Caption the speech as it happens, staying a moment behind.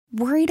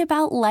Worried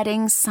about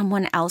letting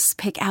someone else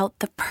pick out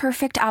the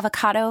perfect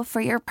avocado for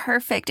your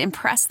perfect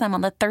impress them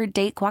on the third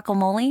date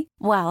guacamole?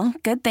 Well,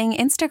 good thing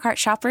Instacart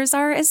shoppers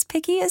are as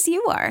picky as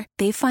you are.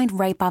 They find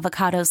ripe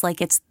avocados like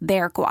it's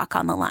their guac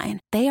on the line.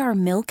 They are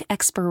milk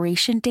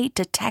expiration date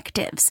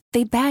detectives.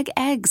 They bag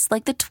eggs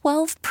like the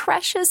 12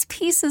 precious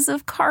pieces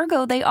of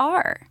cargo they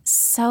are.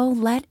 So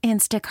let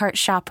Instacart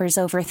shoppers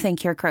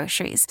overthink your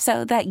groceries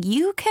so that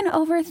you can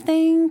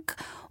overthink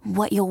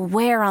what you'll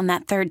wear on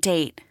that third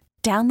date.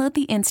 Download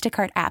the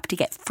Instacart app to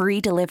get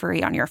free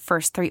delivery on your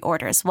first 3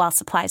 orders while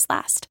supplies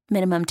last.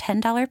 Minimum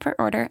 $10 per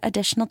order.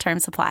 Additional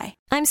terms apply.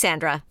 I'm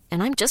Sandra,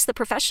 and I'm just the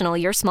professional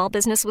your small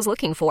business was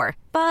looking for.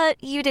 But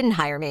you didn't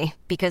hire me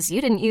because you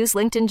didn't use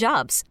LinkedIn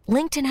Jobs.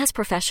 LinkedIn has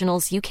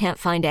professionals you can't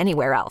find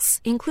anywhere else,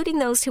 including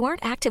those who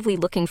aren't actively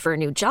looking for a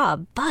new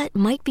job, but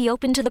might be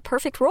open to the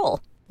perfect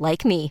role,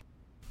 like me.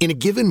 In a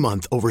given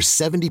month, over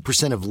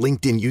 70% of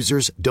LinkedIn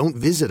users don't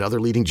visit other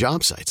leading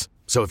job sites.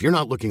 So if you're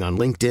not looking on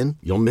LinkedIn,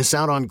 you'll miss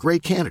out on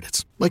great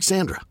candidates like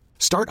Sandra.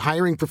 Start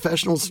hiring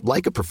professionals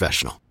like a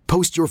professional.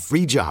 Post your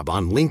free job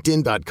on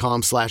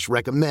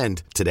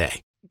linkedin.com/recommend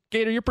today.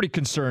 Gator, you're pretty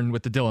concerned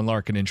with the Dylan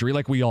Larkin injury,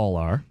 like we all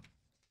are.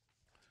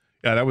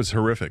 Yeah, that was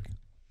horrific.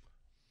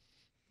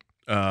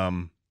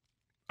 I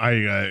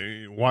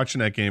watching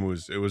that game,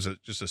 it was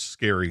just a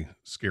scary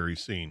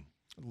scene.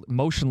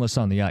 Motionless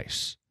on the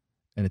ice.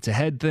 And it's a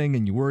head thing,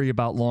 and you worry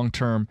about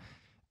long-term.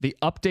 The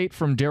update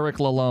from Derek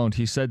Lalonde,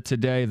 he said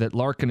today that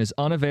Larkin is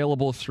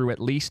unavailable through at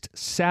least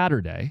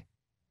Saturday,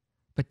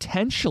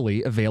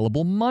 potentially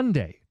available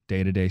Monday,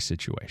 day-to-day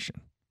situation.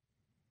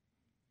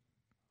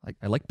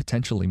 I like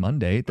potentially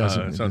Monday. It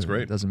doesn't sounds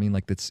great. It doesn't mean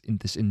like it's in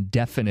this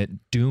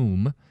indefinite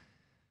doom.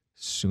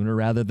 Sooner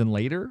rather than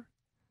later,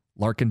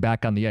 Larkin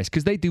back on the ice,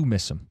 because they do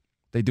miss him.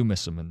 They do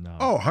miss him. And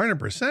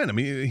 100%. I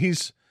mean,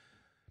 he's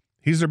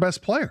their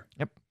best player.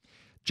 Yep.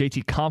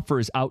 JT Compher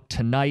is out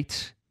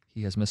tonight.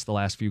 He has missed the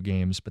last few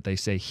games, but they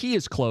say he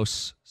is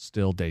close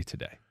still day to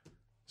day.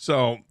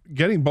 So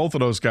getting both of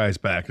those guys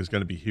back is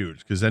going to be huge,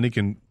 because then he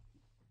can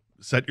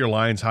set your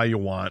lines how you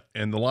want.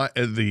 And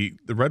the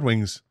Red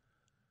Wings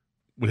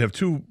would have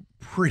 2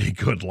 pretty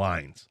good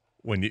lines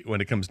when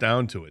it comes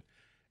down to it.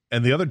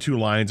 And the other 2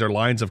 lines are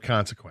lines of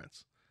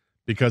consequence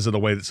because of the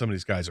way that some of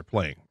these guys are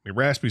playing. I mean,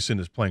 Rasmussen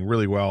is playing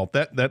really well.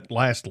 That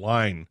last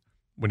line,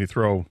 when you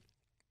throw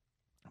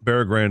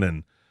Berggren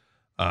and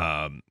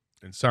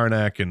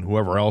Sarnak and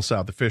whoever else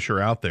out, the Fisher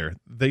out there,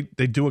 they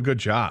do a good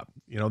job.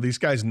 You know, these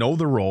guys know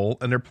the role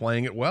and they're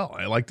playing it well.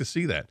 I like to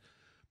see that.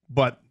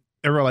 But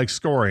everyone likes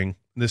scoring.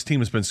 This team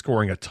has been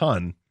scoring a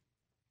ton.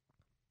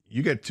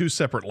 You get 2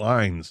 separate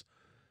lines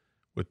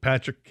with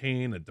Patrick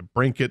Kane and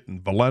DeBrincat,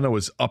 and Veleno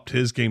has upped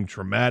his game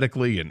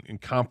dramatically, and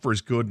Compher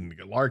is good, and you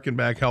get Larkin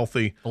back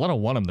healthy. Veleno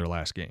won him their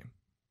last game.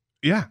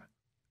 Yeah.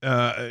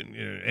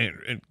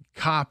 And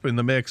Kopp in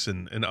the mix,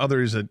 and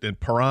others, and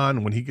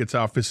Perron when he gets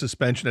off his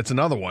suspension. That's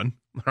another one,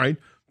 right?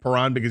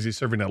 Perron, because he's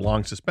serving that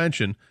long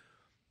suspension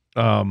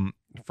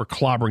for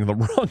clobbering the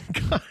wrong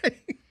guy.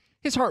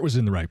 His heart was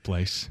in the right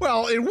place.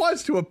 Well, it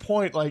was to a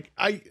point. Like,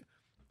 I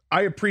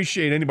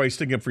appreciate anybody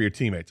sticking up for your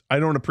teammates. I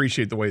don't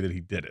appreciate the way that he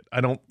did it.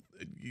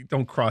 You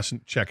don't cross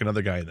and check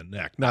another guy in the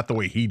neck. Not the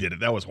way he did it.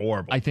 That was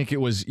horrible. I think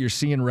it was, you're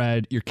seeing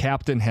red. Your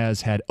captain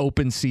has had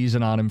open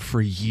season on him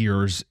for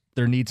years.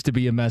 There needs to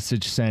be a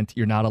message sent.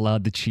 You're not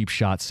allowed to cheap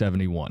shot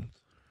 71.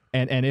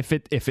 And if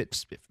it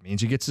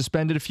means you get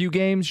suspended a few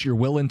games, you're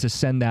willing to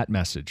send that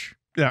message.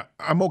 Yeah,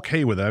 I'm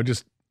okay with it. I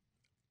just,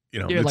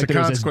 it's like a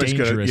consequence. It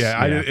was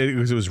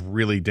dangerous. It was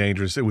really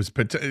dangerous. It was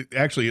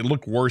actually, it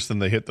looked worse than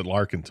the hit that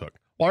Larkin took.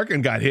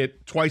 Larkin got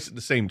hit twice at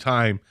the same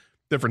time,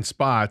 different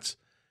spots.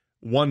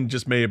 One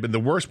just may have been, the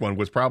worst one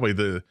was probably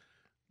the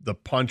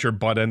punch or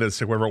butt end of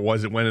the, whoever it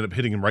was, it ended up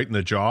hitting him right in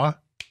the jaw,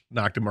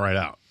 knocked him right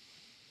out.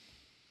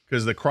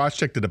 Because the cross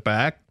check to the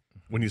back,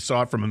 when you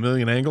saw it from a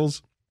million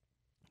angles,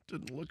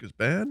 didn't look as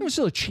bad. It was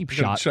still a cheap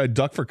shot. Should I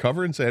duck for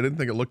cover and say I didn't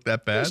think it looked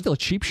that bad? It was still a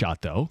cheap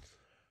shot, though.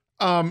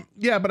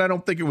 Yeah, but I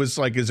don't think it was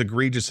like as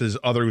egregious as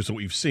others that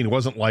we've seen. It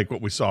wasn't like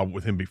what we saw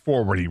with him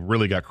before, where he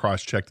really got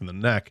cross-checked in the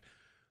neck.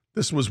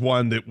 This was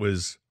one that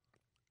was,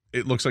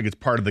 it looks like it's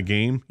part of the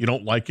game. You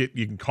don't like it,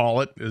 you can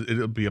call it.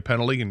 It'll be a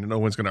penalty, and no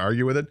one's going to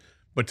argue with it.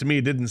 But to me,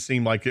 it didn't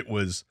seem like it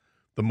was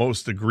the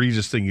most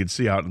egregious thing you'd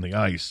see out on the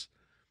ice.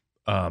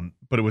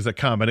 But it was a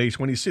combination.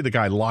 When you see the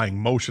guy lying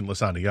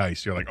motionless on the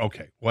ice, you're like,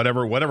 okay,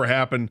 whatever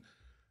happened.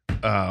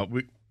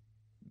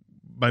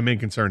 My main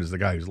concern is the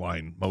guy who's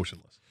lying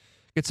motionless.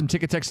 Get some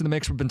ticket text in the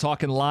mix. We've been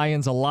talking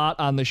Lions a lot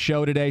on the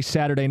show today.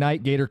 Saturday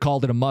night, Gator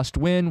called it a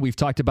must-win. We've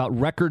talked about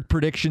record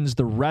predictions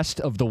the rest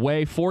of the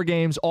way. 4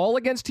 games, all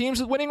against teams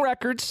with winning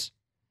records,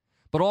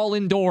 but all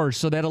indoors,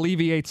 so that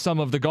alleviates some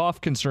of the golf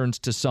concerns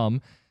to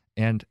some.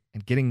 And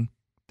getting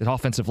that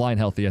offensive line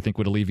healthy, I think,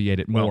 would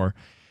alleviate it more.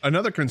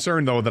 Another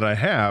concern, though, that I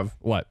have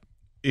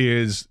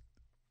is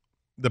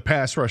the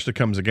pass rush that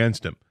comes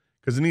against him.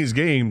 Because in these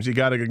games, you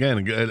got,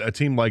 again, a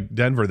team like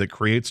Denver that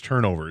creates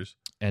turnovers.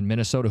 And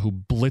Minnesota, who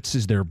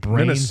blitzes their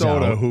brains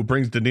Minnesota, out. who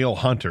brings Daniil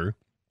Hunter.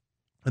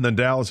 And then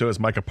Dallas, who has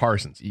Micah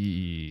Parsons.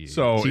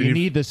 So you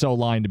need this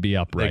O-line to be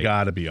upright. They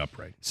got to be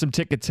upright. Some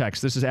ticket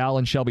text. This is Al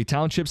in Shelby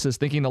Township. Says,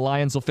 thinking the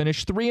Lions will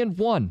finish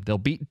 3-1. They'll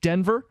beat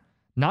Denver.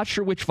 Not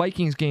sure which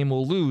Vikings game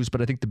will lose,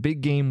 but I think the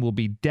big game will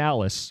be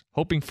Dallas.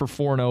 Hoping for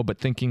 4-0, but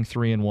thinking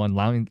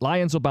 3-1.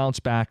 Lions will bounce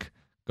back.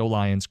 Go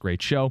Lions.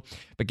 Great show.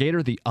 But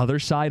Gator, the other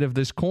side of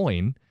this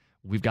coin,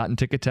 we've gotten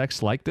ticket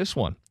texts like this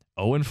one.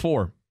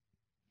 0-4.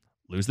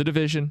 Lose the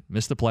division,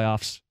 miss the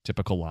playoffs.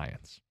 Typical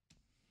Lions.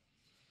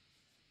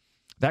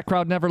 That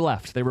crowd never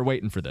left. They were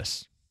waiting for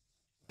this.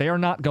 They are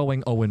not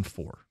going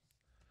 0-4.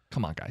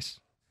 Come on, guys.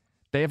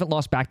 They haven't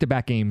lost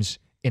back-to-back games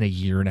in a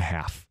year and a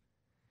half.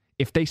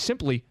 If they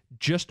simply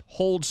just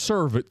hold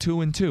serve at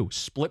 2-2,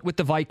 split with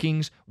the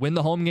Vikings, win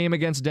the home game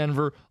against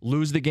Denver,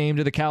 lose the game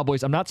to the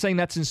Cowboys. I'm not saying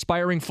that's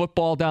inspiring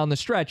football down the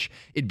stretch.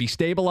 It'd be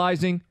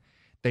stabilizing.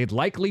 They'd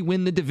likely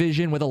win the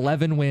division with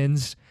 11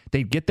 wins.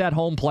 They'd get that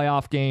home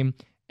playoff game.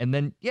 And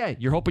then, yeah,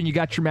 you're hoping you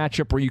got your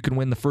matchup where you can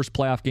win the first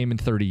playoff game in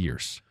 30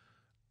 years.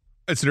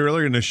 I said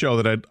earlier in the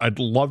show that I'd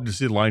love to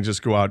see the Lions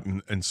just go out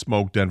and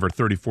smoke Denver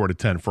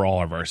 34-10 for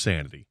all of our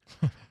sanity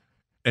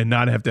and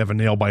not have to have a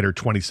nail-biter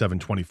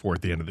 27-24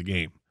 at the end of the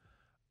game.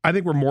 I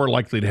think we're more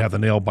likely to have the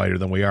nail-biter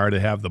than we are to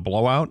have the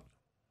blowout.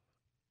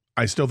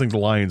 I still think the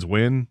Lions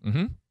win,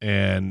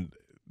 and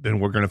then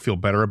we're going to feel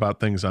better about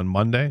things on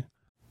Monday.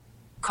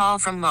 Call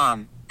from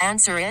mom.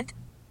 Answer it.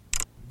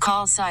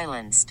 Call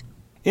silenced.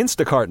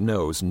 Instacart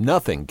knows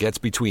nothing gets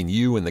between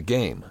you and the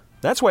game.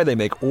 That's why they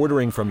make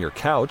ordering from your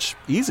couch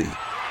easy.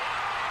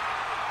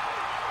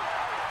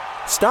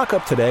 Stock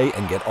up today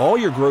and get all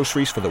your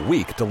groceries for the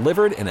week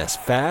delivered in as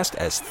fast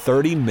as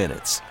 30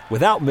 minutes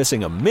without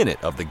missing a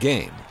minute of the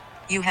game.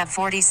 You have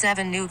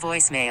 47 new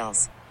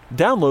voicemails.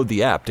 Download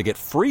the app to get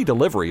free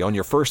delivery on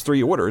your first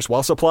 3 orders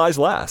while supplies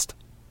last.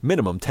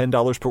 Minimum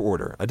 $10 per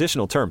order.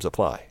 Additional terms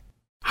apply.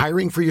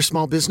 Hiring for your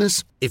small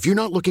business? If you're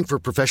not looking for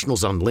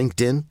professionals on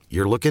LinkedIn,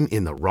 you're looking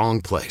in the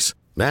wrong place.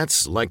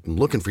 That's like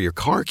looking for your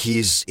car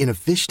keys in a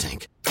fish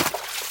tank.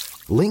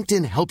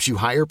 LinkedIn helps you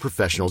hire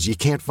professionals you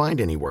can't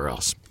find anywhere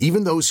else,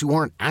 even those who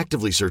aren't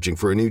actively searching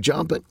for a new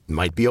job but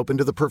might be open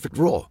to the perfect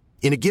role.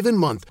 In a given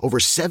month, over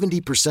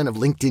 70% of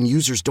LinkedIn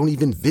users don't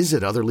even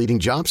visit other leading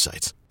job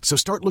sites. So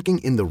start looking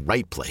in the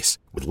right place.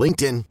 With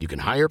LinkedIn, you can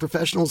hire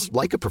professionals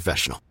like a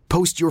professional.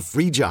 Post your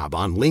free job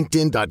on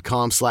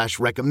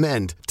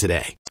linkedin.com/recommend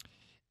today.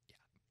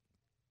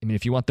 I mean,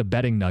 if you want the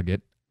betting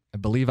nugget, I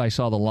believe I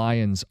saw the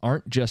Lions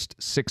aren't just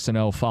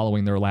 6-0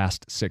 following their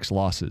last 6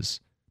 losses.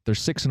 They're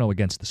 6-0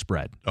 against the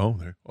spread.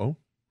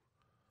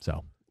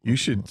 So You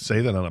should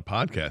say that on a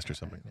podcast or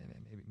something.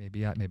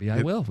 Maybe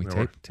I will. We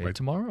tape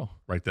tomorrow.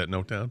 Write that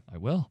note down. I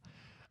will.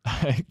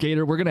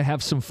 Gator, we're going to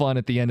have some fun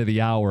at the end of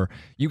the hour.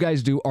 You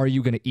guys do Are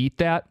You Going to Eat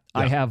That?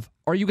 Yeah. I have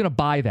Are You Going to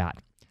Buy That?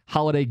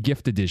 Holiday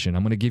gift edition.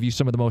 I'm going to give you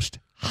some of the most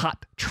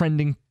hot,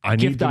 trending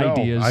gift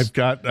ideas.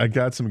 I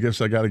got some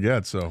gifts I got to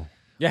get, so...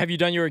 Yeah, have you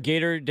done your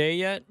Gator Day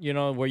yet? You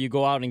know, where you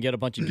go out and get a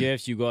bunch of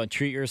gifts, you go out and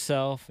treat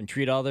yourself and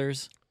treat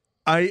others?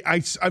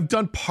 I've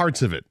done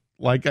parts of it.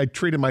 Like, I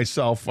treated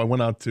myself. I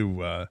went out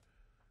to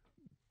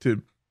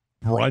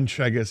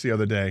brunch, I guess, the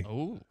other day.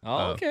 Oh,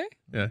 okay.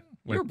 Yeah.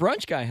 You're a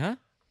brunch guy, huh?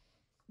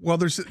 Well,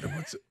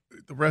 the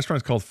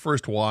restaurant's called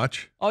First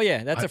Watch. Oh,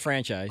 yeah, that's a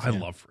franchise. I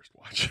love First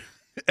Watch.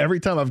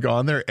 Every time I've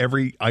gone there,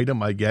 every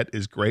item I get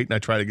is great, and I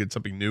try to get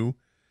something new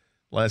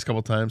last couple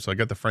of times. So I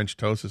got the French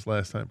toast this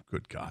last time.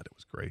 Good God, it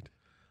was great.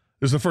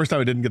 It was the first time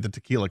I didn't get the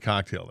tequila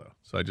cocktail, though.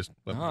 So I just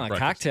went for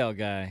cocktail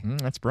guy.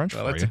 That's brunch for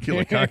that you.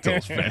 Tequila cocktail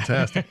is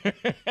fantastic.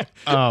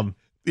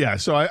 Yeah,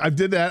 so I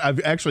did that. I've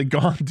actually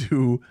gone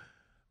to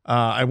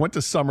I went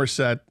to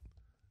Somerset.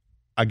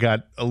 I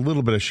got a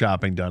little bit of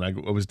shopping done. I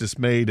was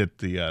dismayed at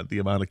the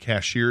amount of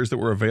cashiers that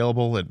were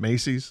available at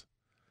Macy's.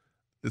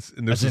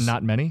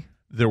 Not many?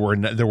 There were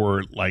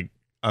like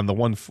on the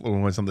one floor,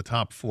 when I was on the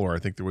top floor, I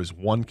think there was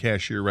one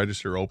cashier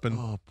register open.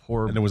 Oh,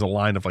 poor. And there was a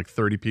line of like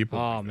 30 people.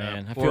 Oh,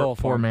 man. I feel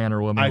poor man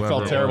or woman. I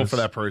felt terrible for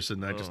that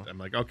person. I'm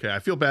like, okay, I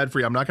feel bad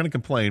for you. I'm not going to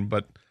complain,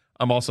 but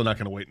I'm also not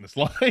going to wait in this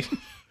line.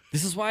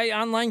 This is why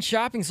online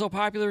shopping's so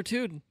popular,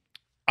 too.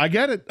 I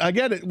get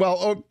it.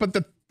 Well, but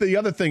the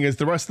other thing is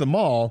the rest of the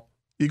mall,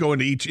 you go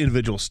into each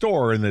individual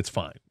store and it's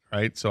fine,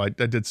 right? So I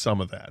did some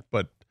of that,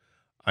 but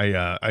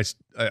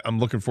I'm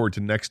looking forward to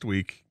next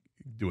week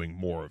doing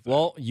more of that.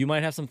 Well, you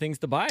might have some things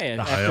to buy.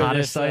 The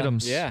hottest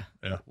items. Yeah.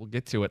 We'll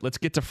get to it. Let's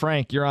get to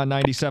Frank. You're on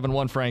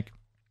 97.1, Frank.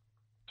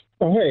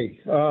 Oh, hey,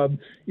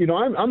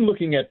 I'm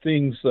looking at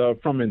things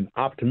from an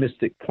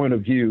optimistic point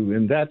of view,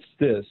 and that's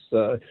this.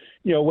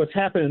 What's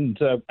happened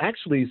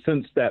actually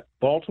since that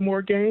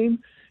Baltimore game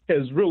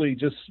has really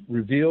just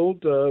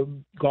revealed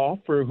Goff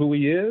for who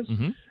he is.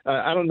 Mm-hmm.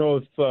 I don't know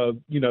if,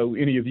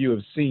 any of you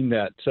have seen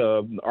that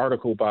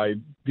article by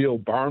Bill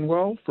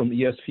Barnwell from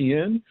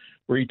ESPN,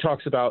 where he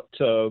talks about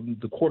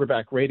the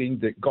quarterback rating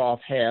that Goff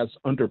has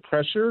under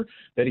pressure,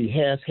 that he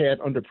has had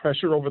under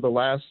pressure over the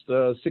last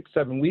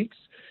 6-7 weeks.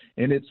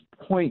 And it's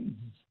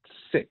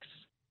 0.6,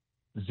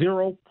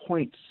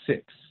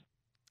 0.6,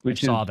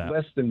 which is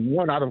less than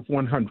 1 out of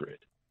 100.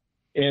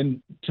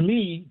 And to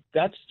me,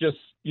 that's just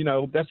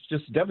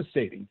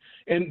devastating.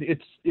 And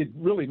it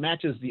really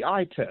matches the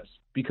eye test,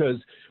 because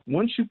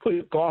once you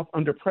put Goff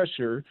under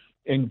pressure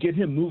and get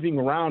him moving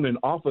around and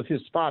off of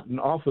his spot and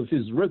off of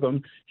his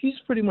rhythm, he's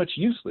pretty much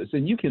useless.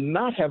 And you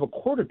cannot have a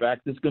quarterback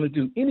that's going to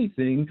do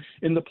anything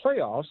in the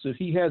playoffs if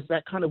he has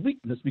that kind of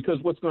weakness, because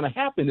what's going to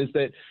happen is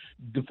that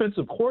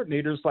defensive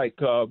coordinators like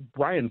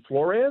Brian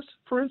Flores,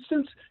 for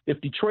instance,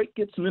 if Detroit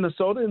gets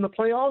Minnesota in the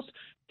playoffs,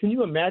 can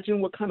you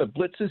imagine what kind of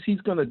blitzes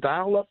he's going to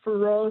dial up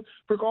for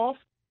Goff?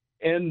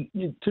 And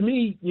to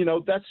me,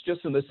 that's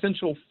just an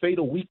essential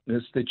fatal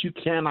weakness that you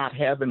cannot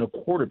have in a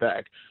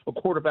quarterback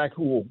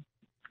who will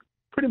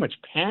pretty much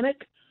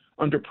panic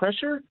under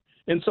pressure.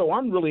 And so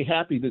I'm really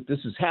happy that this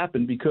has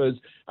happened, because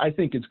I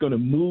think it's going to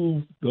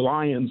move the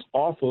Lions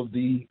off of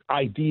the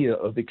idea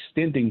of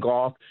extending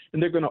Goff,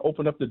 and they're going to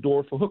open up the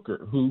door for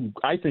Hooker, who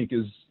I think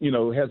is,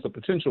 has the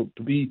potential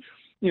to be,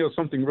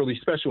 something really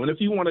special. And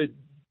if you want to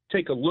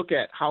take a look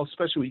at how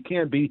special he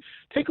can be,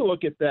 take a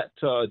look at that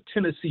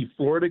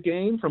Tennessee-Florida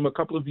game from a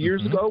couple of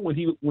years ago when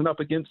he went up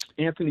against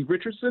Anthony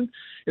Richardson.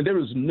 And there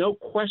was no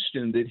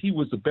question that he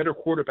was a better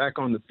quarterback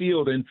on the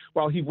field. And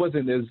while he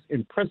wasn't as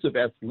impressive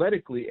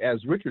athletically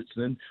as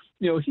Richardson,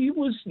 he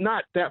was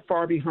not that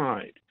far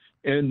behind.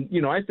 And,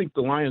 I think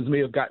the Lions may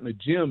have gotten a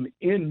gem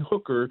in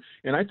Hooker.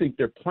 And I think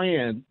their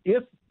plan,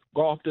 if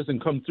Goff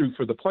doesn't come through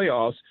for the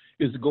playoffs,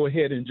 is to go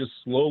ahead and just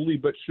slowly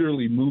but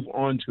surely move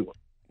on to him.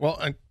 Well,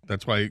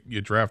 that's why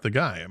you draft the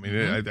guy. I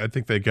mean, I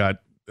think they got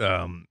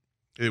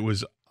it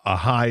was a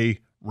high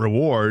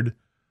reward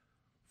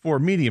for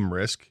medium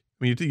risk.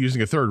 I mean, you're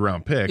using a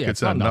third-round pick. Yeah,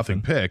 it's a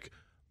nothing pick,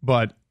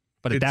 but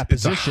at that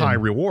position, it's a high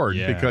reward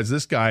because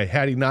this guy,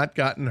 had he not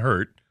gotten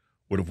hurt,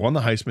 would have won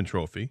the Heisman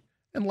Trophy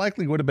and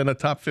likely would have been a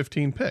top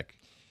 15 pick.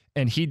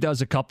 And he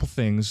does a couple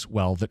things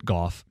well that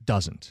Goff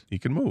doesn't. He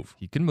can move.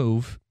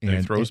 And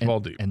he throws the ball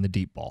deep. And the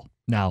deep ball.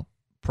 Now,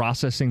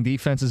 processing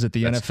defenses at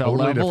the That's NFL totally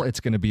level, different. it's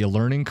going to be a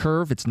learning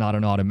curve. It's not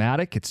an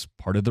automatic. It's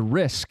part of the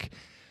risk.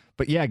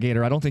 But yeah,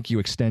 Gator, I don't think you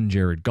extend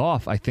Jared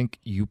Goff. I think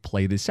you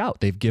play this out.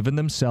 They've given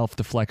themselves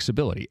the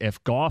flexibility.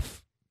 If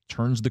Goff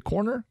turns the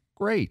corner,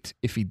 great.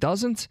 If he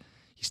doesn't,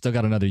 he's still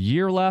got another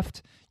year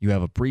left. You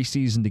have a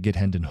preseason to get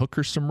Hendon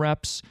Hooker some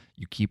reps.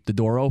 You keep the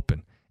door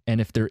open. And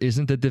if there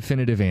isn't a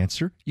definitive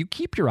answer, you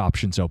keep your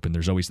options open.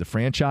 There's always the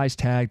franchise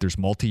tag. There's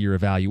multi-year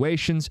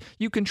evaluations.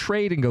 You can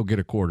trade and go get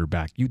a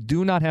quarterback. You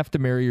do not have to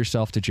marry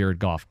yourself to Jared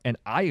Goff. And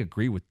I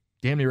agree with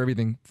damn near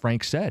everything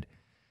Frank said.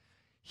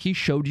 He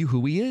showed you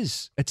who he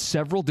is at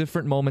several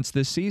different moments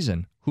this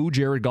season, who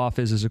Jared Goff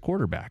is as a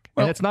quarterback.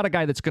 And it's not a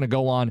guy that's going to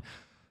go on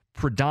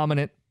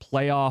predominant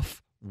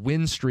playoff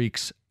win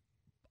streaks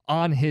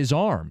on his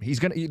arm.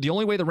 The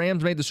only way the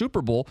Rams made the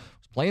Super Bowl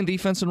was playing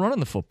defense and running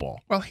the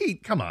football. Well,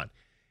 come on.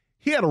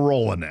 He had a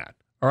role in that,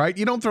 all right?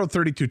 You don't throw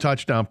 32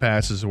 touchdown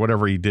passes or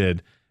whatever he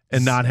did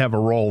and not have a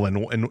role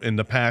in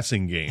the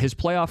passing game. His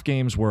playoff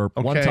games were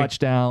one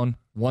touchdown,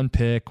 one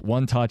pick,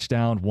 one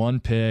touchdown,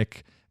 one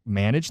pick.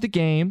 Manage the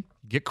game.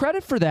 Get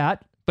credit for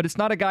that, but it's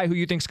not a guy who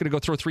you think is going to go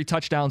throw 3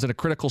 touchdowns at a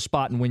critical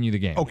spot and win you the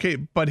game. Okay,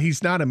 but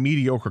he's not a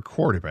mediocre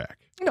quarterback.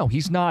 No,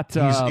 he's not.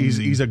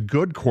 He's a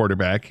good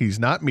quarterback. He's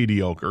not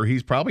mediocre.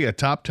 He's probably a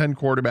top 10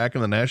 quarterback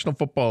in the National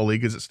Football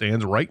League as it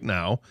stands right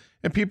now,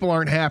 and people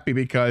aren't happy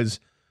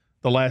because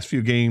the last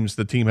few games,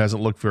 the team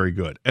hasn't looked very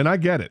good. And I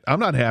get it. I'm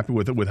not happy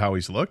with how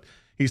he's looked.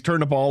 He's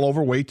turned the ball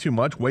over way too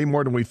much, way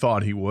more than we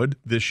thought he would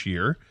this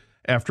year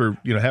after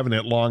having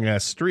that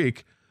long-ass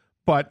streak.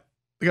 But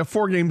they got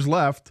 4 games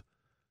left.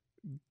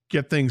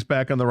 Get things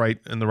back on the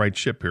right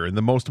ship here. And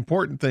the most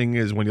important thing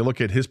is when you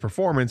look at his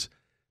performance,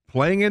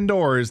 playing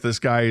indoors, this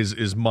guy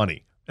is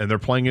money. And they're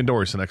playing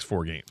indoors the next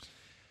 4 games.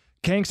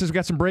 Kanks has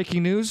got some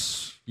breaking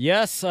news.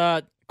 Yes,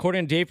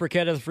 according to Dave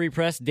Burkett of the Free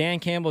Press, Dan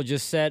Campbell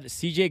just said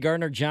C.J.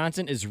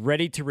 Gardner-Johnson is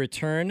ready to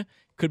return.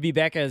 Could be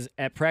back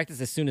at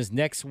practice as soon as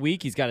next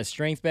week. He's got his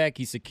strength back.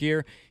 He's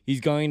secure. He's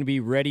going to be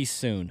ready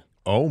soon.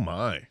 Oh,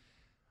 my.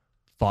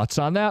 Thoughts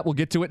on that? We'll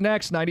get to it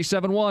next.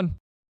 97.1.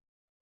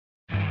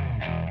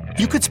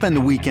 You could spend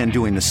the weekend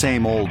doing the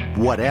same old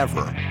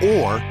whatever,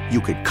 or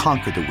you could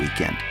conquer the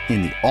weekend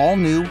in the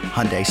all-new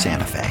Hyundai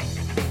Santa Fe.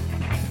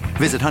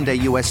 Visit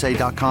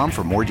HyundaiUSA.com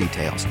for more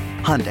details.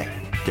 Hyundai,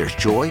 there's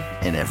joy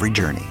in every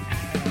journey.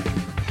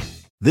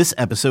 This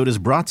episode is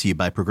brought to you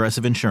by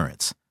Progressive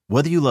Insurance.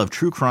 Whether you love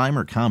true crime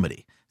or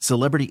comedy,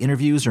 celebrity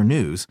interviews or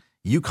news,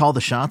 you call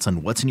the shots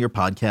on what's in your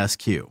podcast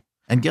queue.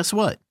 And guess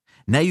what?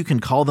 Now you can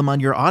call them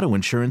on your auto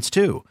insurance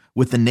too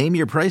with the Name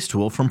Your Price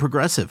tool from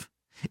Progressive.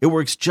 It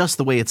works just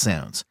the way it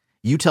sounds.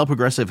 You tell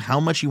Progressive how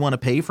much you want to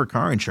pay for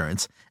car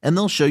insurance, and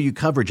they'll show you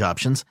coverage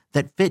options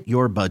that fit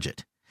your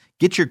budget.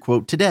 Get your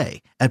quote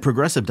today at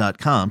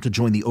Progressive.com to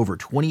join the over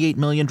 28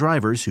 million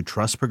drivers who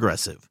trust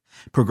Progressive.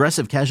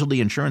 Progressive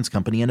Casualty Insurance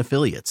Company and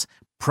Affiliates.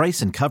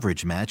 Price and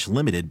coverage match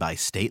limited by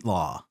state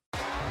law.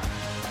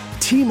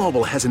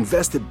 T-Mobile has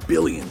invested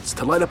billions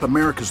to light up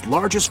America's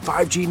largest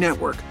 5G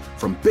network,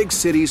 from big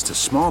cities to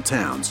small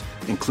towns,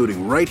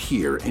 including right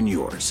here in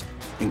yours.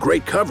 And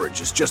great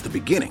coverage is just the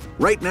beginning.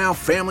 Right now,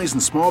 families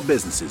and small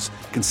businesses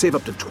can save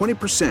up to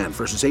 20%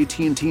 versus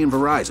AT&T and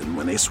Verizon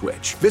when they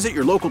switch. Visit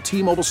your local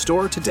T-Mobile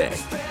store today.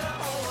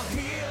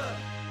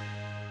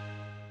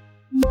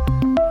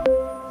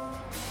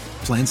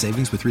 Plan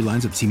savings with 3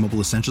 lines of T-Mobile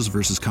Essentials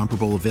versus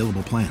comparable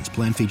available plans.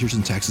 Plan features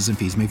and taxes and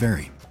fees may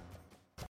vary.